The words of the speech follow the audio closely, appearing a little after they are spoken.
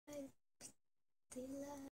Stay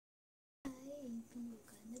alive. You're gonna be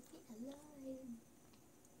alive.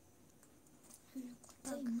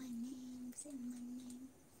 Say my name. Say my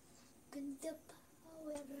name. With the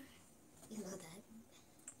power. You know that?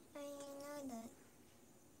 I know that.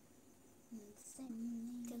 Say my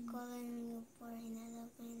name. The color you pour in a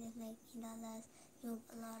planet like in Dallas, you have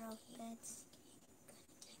a lot of pets.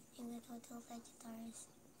 You get hotel vegetarians.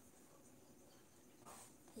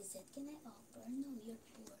 He said, can I offer? No, you're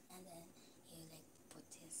poor. And then he like put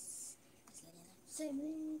his like, say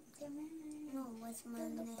me, say my name. No, what's my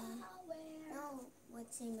With the name? power. No,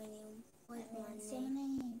 what's in my name? What's my Say name? my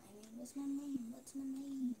name. I mean, what's my name? What's my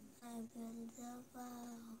name? I build the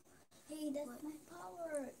wall. Hey, that's my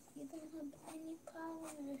power. You don't have any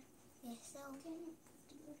power. Yes, so Can you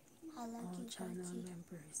do it? I like All you, channel Pachi.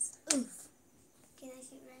 members. Oof. Can I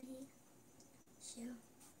sit right here? Sure.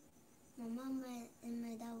 My mom and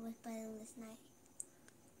my dad was fighting this night.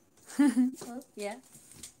 Oh, yeah.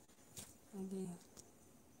 Okay.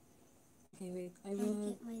 Okay, wait. I I will.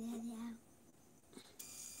 kicked my daddy out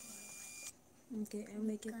Okay, I'll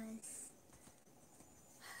make it. because.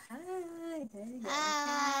 Hi. There you go.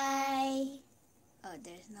 Hi. Oh,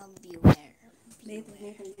 there's no viewer.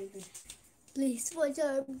 Later. Please watch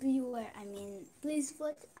our viewer. I mean, please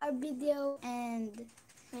watch our video and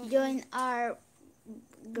join our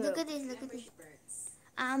group. Look at this. Look at this.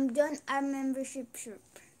 Join our membership group.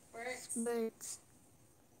 Birds.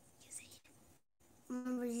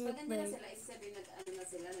 Membership bird.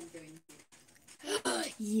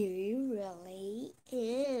 You really?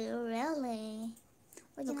 Ew, really?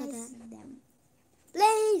 What Look can at I that. see them?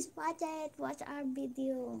 Please watch it. Watch our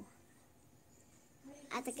video.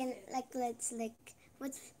 I think let's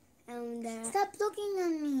what's the Stop looking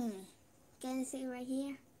at me. can I sit right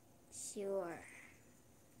here? Sure.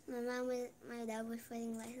 My dad was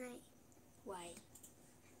fighting last night. Why?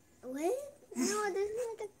 What? No, this is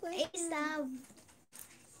not a Hey, question. stop.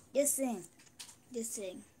 Just sing. Just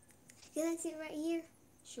sing. Can I sit right here?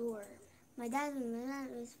 Sure. My dad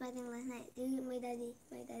was fighting last night. My dad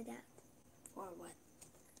out For what?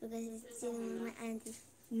 because he's sitting with my auntie.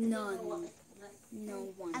 None.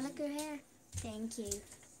 No one. I like your hair. Thank you.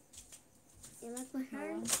 You like my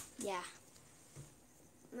hair? Yeah.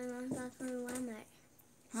 My mom's not from Walmart.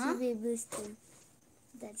 Huh? She be boosted.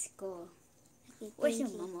 That's cool. Okay, Where's your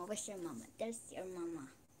thank you. mama? Where's your mama? There's your mama.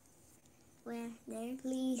 Where? There?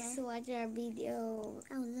 Please There? watch our video.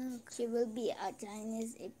 Oh look. She will be a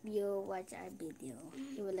Chinese if you watch our video.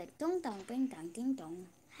 You will like tong tong ping tong ting tong.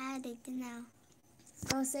 How did you know?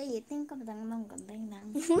 Go say it. Think of tong tong tong ting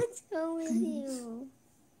tong. What's wrong with you?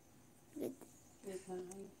 There's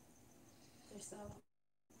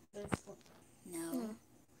No.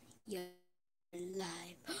 You're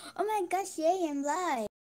live. Oh my gosh, yeah, I'm live.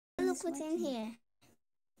 Look what's in here.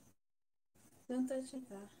 Don't touch it,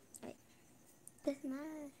 That's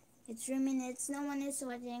not. It's 3 minutes. No one is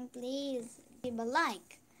watching. Please give a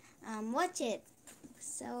like. Watch it.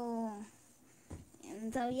 So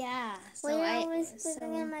yeah. Why are you always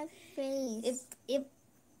putting in my face?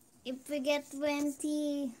 If we get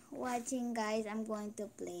 20 watching, guys, I'm going to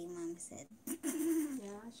play. Mom said.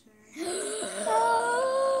 Yeah, sure.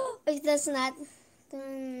 If that's not. No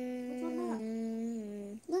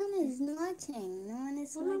one is watching. No one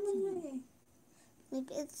is watching.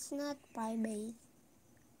 Like it's not private.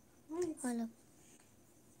 Hold up.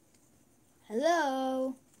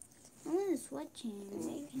 Hello. No one is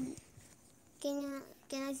watching. Can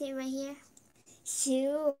I sit right here?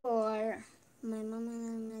 Sure. My mom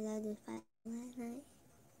and my dad was fighting last night.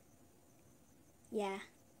 Yeah.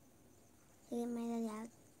 Get my dad out.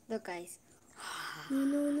 Look, guys.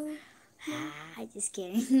 No. Just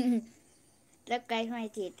kidding. Look, guys, my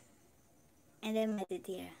teeth. And then my teeth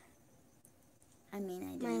here. I mean,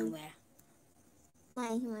 I don't know where.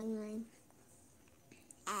 Mine.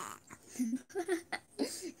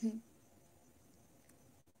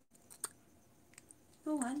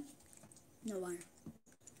 No one. No one.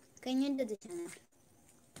 Can you do the channel?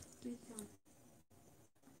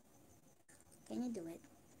 Can you do it?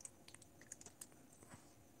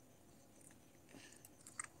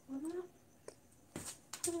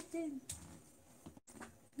 Put it in.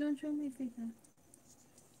 Don't show me face.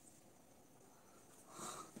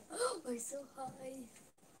 We're so high.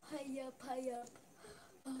 High up.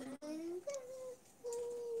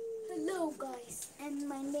 Hello, guys. And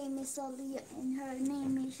my name is Solia, and her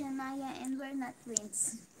name is Shania, and we're not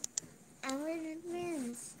twins. And we're the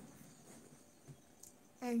twins.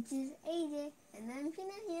 And she's AJ, and I'm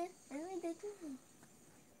Shania, and we're the twins.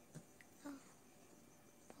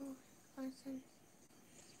 Oh, awesome.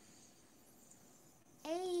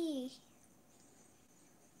 Hey.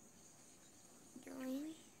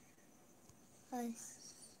 us.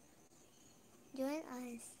 Join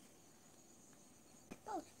us.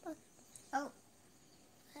 Pause. Oh,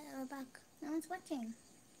 We're back. no one's watching.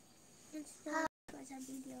 Let's Watch our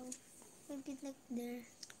video. maybe like there.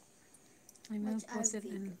 I will Watch our post it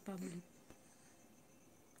video. in public.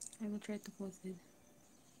 I will try to post it.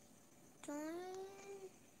 Join.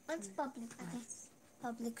 What's public? Okay.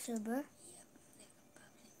 Public server.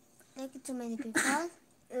 Like too many people.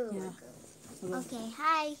 Yeah. Okay,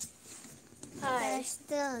 hi. Hi. There's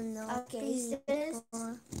still no Okay, sis.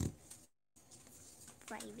 people.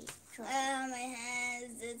 Private. My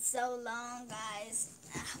hands, it's so long, guys.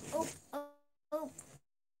 Oh.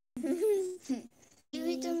 Give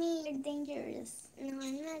it to me. You're dangerous. No,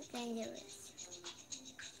 I'm not dangerous.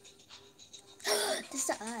 That's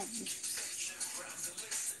the ad.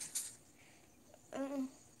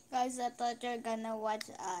 Guys, I thought you're gonna watch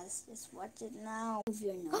us. Just watch it now. Move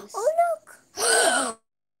your nose. Oh look!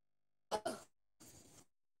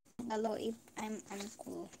 Hello, if I'm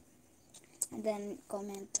uncool. And then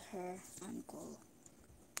comment her uncool.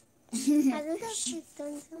 I don't have to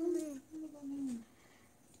done something.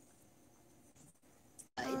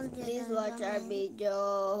 Guys, please watch our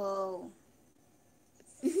video.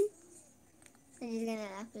 I'm just gonna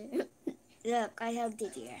laugh at you. Look, I have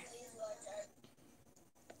it here.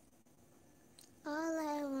 All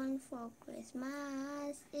I want for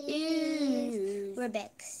Christmas is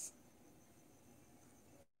Rebecca's.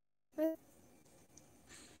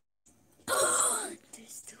 They're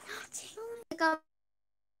still watching. They come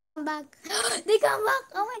back. They come back.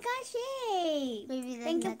 Oh my gosh, yay! Maybe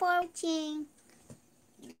Thank you for watching.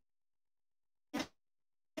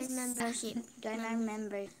 membership. Join our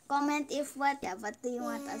member. Comment if what do you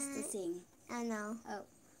want us to sing? I know. Oh.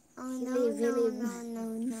 Oh no, Leave, no,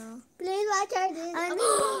 leave. no. Please watch our this. I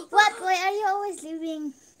know. What? Why are you always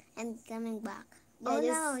leaving? And coming back. Yeah, Oh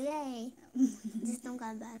just- no, yay. Just don't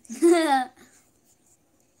come back.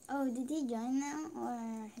 Oh, did he join now or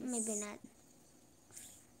Maybe not.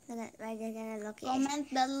 We're just gonna look at Comment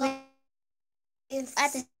below if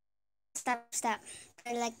Stop.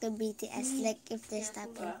 I like the BTS, like if they stop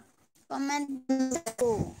it. comment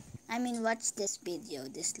below. I mean, watch this video,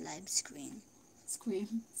 this live screen Stream.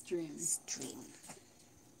 stream.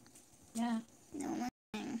 Yeah. No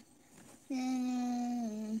one.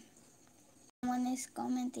 No one is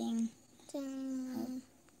commenting. Ding.